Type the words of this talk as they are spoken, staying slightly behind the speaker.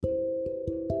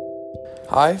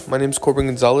Hi, my name is Corbin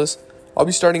Gonzalez. I'll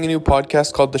be starting a new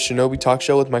podcast called The Shinobi Talk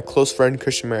Show with my close friend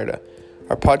Christian Merida.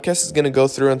 Our podcast is going to go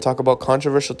through and talk about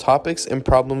controversial topics and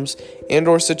problems and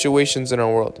or situations in our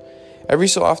world. Every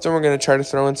so often we're going to try to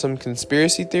throw in some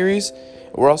conspiracy theories.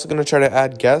 We're also going to try to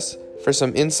add guests for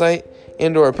some insight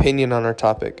and or opinion on our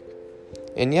topic.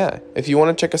 And yeah, if you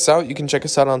want to check us out, you can check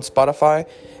us out on Spotify,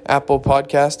 Apple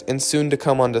Podcast, and soon to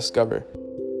come on Discover.